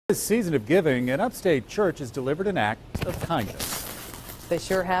This season of giving, an Upstate church has delivered an act of kindness. They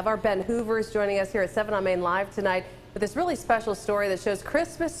sure have. Our Ben Hoover is joining us here at 7 on Main Live tonight with this really special story that shows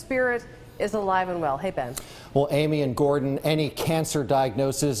Christmas spirit is alive and well. Hey, Ben. Well, Amy and Gordon, any cancer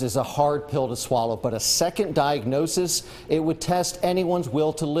diagnosis is a hard pill to swallow, but a second diagnosis, it would test anyone's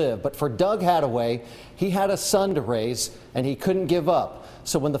will to live. But for Doug Hadaway, he had a son to raise, and he couldn't give up.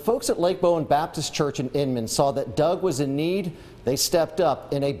 So when the folks at Lake Bowen Baptist Church in Inman saw that Doug was in need, they stepped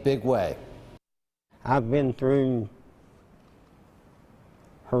up in a big way. I've been through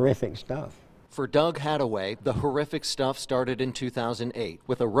horrific stuff. For Doug Hadaway, the horrific stuff started in 2008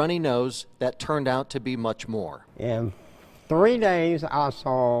 with a runny nose that turned out to be much more. In 3 days, I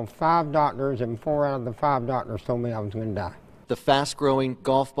saw 5 doctors, and 4 out of the 5 doctors told me I was going to die. The fast-growing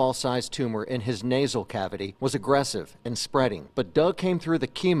golf ball-sized tumor in his nasal cavity was aggressive and spreading, but Doug came through the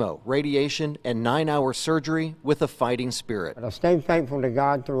chemo, radiation, and 9-hour surgery with a fighting spirit. But I stayed faithful to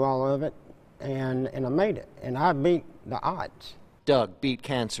God through all of it, and I made it, and I beat the odds. Doug beat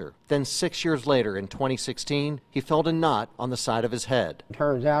cancer. Then 6 years later, in 2016, he felt a knot on the side of his head.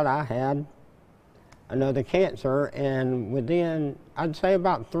 Turns out I had another cancer, and within, I'd say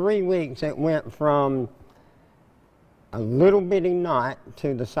about 3 weeks, it went from a little bitty knot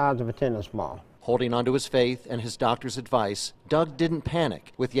to the size of a tennis ball. Holding on to his faith and his doctor's advice, Doug didn't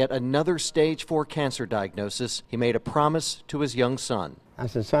panic. With yet another stage 4 cancer diagnosis, he made a promise to his young son. I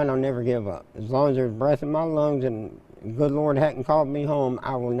said, son, I'll never give up. As long as there's breath in my lungs and good Lord hadn't called me home,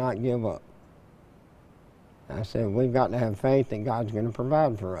 I will not give up. I said, we've got to have faith that God's going to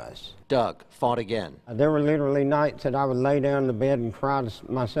provide for us. Doug fought again. There were literally nights that I would lay down in the bed and cry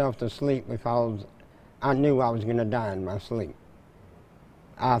myself to sleep because I knew I was going to die in my sleep.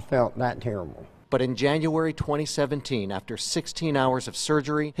 I felt that terrible. But in January 2017, after 16 hours of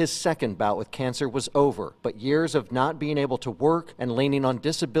surgery, his second bout with cancer was over. But years of not being able to work and leaning on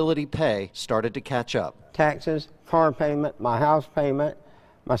disability pay started to catch up. Taxes, car payment, my house payment.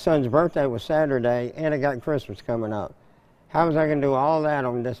 My son's birthday was Saturday, and I got Christmas coming up. How was I going to do all that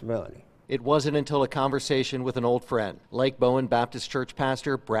on disability? It wasn't until a conversation with an old friend, Lake Bowen Baptist Church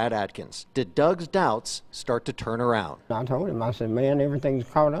pastor Brad Atkins, did Doug's doubts start to turn around. I told him, I said, man, everything's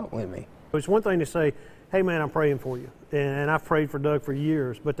caught up with me. It's one thing to say, hey man, I'm praying for you, and I've prayed for Doug for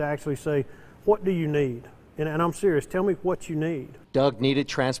years, but to actually say, what do you need? And I'm serious, tell me what you need. Doug needed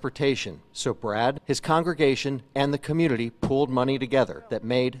transportation, so Brad, his congregation, and the community pooled money together that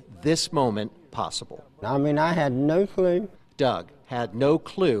made this moment possible. I mean, I had no clue. Doug had no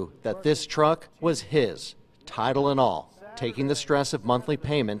clue that this truck was his, title and all, taking the stress of monthly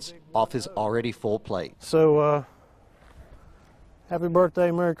payments off his already full plate. So, happy birthday,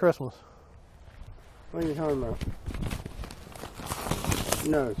 Merry Christmas. What are you talking about?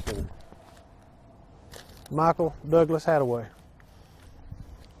 No, sir. Michael Douglas Hadaway.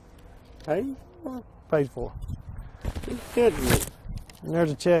 Hey? Paid for. You're kidding me. And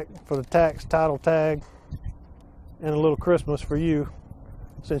there's a check for the tax title tag and a little Christmas for you,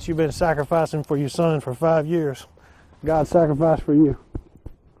 since you've been sacrificing for your son for 5 years. God sacrificed for you.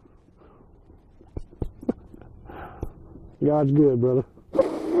 God's good, brother.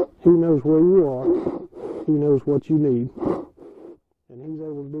 He knows where you are. He knows what you need. And he's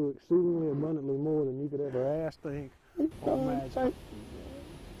able to do exceedingly abundantly more than you could ever ask, think, or imagine.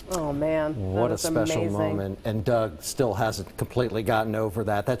 Oh, man. What a special amazing moment. And Doug still hasn't completely gotten over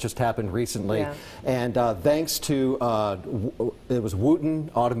that. That just happened recently. Yeah. And thanks to, it was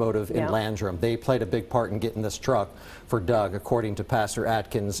Wooten Automotive in Landrum. They played a big part in getting this truck for Doug, according to Pastor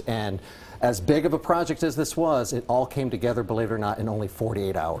Atkins. And as big of a project as this was, it all came together, believe it or not, in only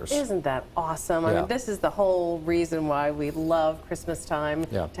 48 hours. Isn't that awesome? I mean, this is the whole reason why we love Christmas time,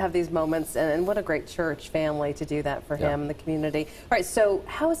 to have these moments, and what a great church family to do that for him and the community. All right, so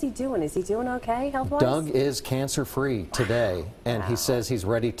how is he doing? Is he doing okay health-wise? Doug is cancer-free today, and he says he's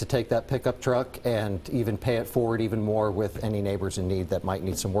ready to take that pickup truck and even pay it forward even more with any neighbors in need that might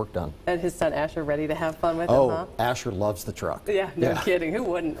need some work done. And his son Asher ready to have fun with him, huh? Asher loves the truck. Yeah, no kidding. Who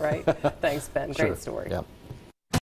wouldn't, right? Thanks, Ben. Great story. Yeah.